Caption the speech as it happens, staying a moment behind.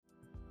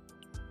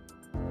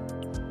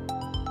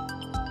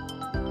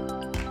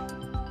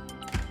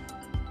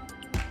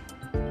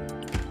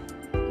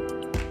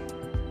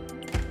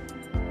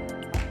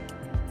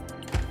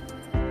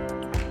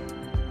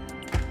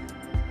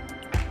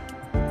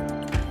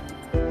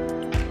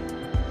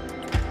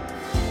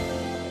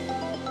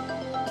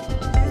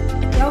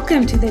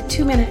Welcome to the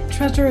 2-Minute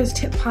Treasurer's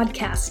Tip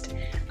Podcast.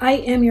 I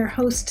am your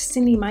host,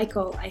 Cindy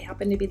Michael. I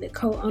happen to be the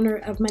co-owner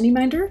of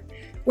MoneyMinder,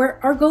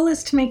 where our goal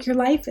is to make your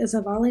life as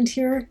a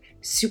volunteer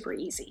super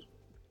easy.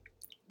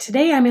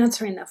 Today I'm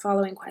answering the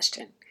following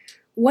question.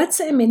 What's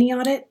a mini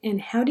audit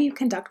and how do you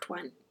conduct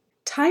one?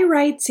 Ty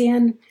writes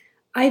in,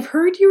 I've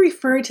heard you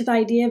refer to the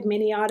idea of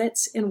mini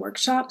audits in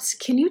workshops.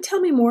 Can you tell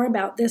me more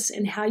about this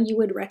and how you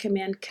would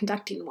recommend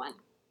conducting one?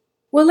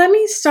 Well, let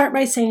me start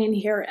by saying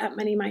here at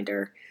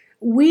MoneyMinder,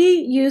 we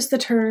use the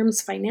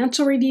terms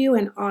financial review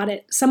and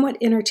audit somewhat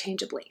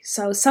interchangeably.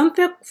 So some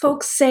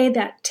folks say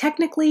that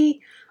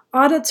technically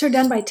audits are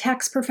done by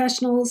tax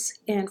professionals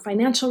and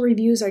financial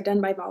reviews are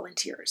done by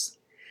volunteers.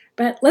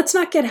 But let's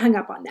not get hung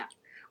up on that.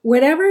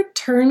 Whatever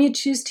term you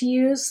choose to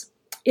use,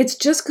 it's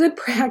just good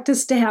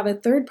practice to have a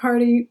third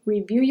party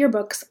review your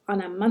books on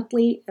a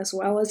monthly as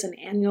well as an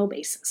annual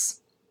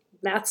basis.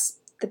 That's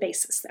the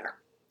basis there.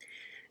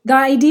 The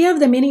idea of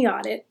the mini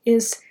audit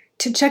is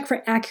to check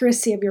for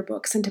accuracy of your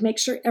books and to make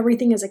sure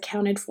everything is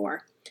accounted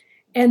for,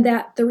 and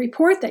that the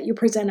report that you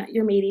present at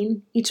your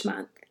meeting each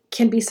month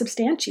can be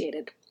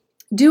substantiated.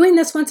 Doing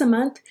this once a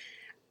month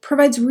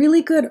provides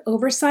really good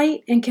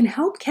oversight and can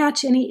help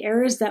catch any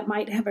errors that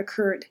might have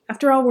occurred.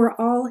 After all, we're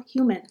all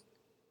human.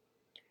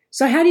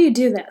 So how do you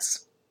do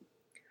this?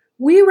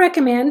 We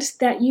recommend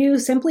that you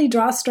simply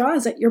draw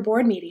straws at your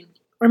board meeting,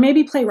 or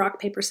maybe play rock,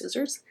 paper,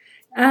 scissors,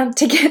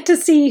 to get to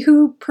see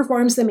who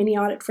performs the mini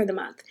audit for the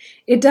month.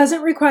 It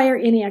doesn't require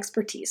any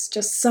expertise,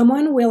 just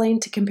someone willing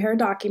to compare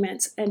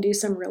documents and do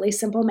some really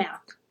simple math.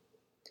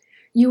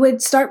 You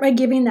would start by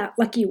giving that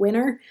lucky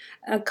winner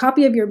a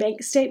copy of your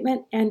bank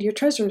statement and your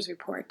treasurer's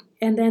report,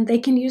 and then they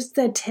can use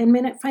the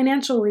 10-minute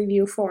financial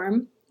review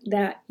form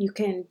that you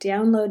can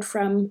download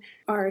from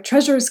our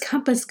Treasurer's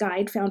Compass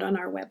guide found on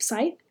our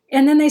website,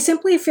 and then they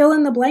simply fill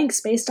in the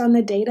blanks based on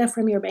the data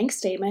from your bank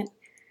statement,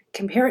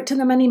 compare it to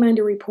the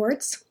MoneyMinder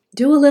reports,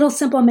 do a little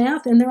simple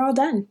math, and they're all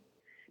done.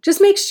 Just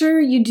make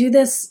sure you do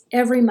this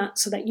every month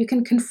so that you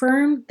can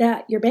confirm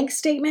that your bank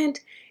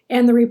statement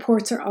and the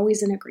reports are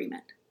always in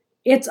agreement.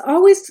 It's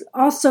always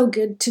also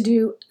good to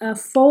do a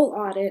full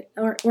audit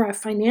or a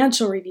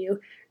financial review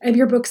of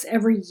your books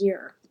every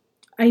year.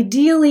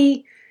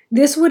 Ideally,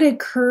 this would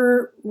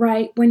occur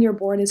right when your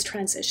board is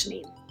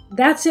transitioning.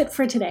 That's it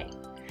for today.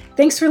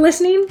 Thanks for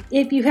listening.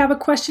 If you have a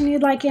question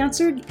you'd like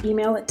answered,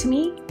 email it to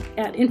me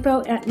at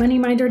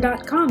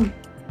info@moneyminder.com.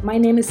 My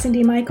name is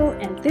Cindy Michael,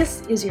 and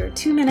this is your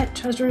 2-Minute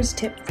Treasurer's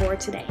Tip for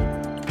today.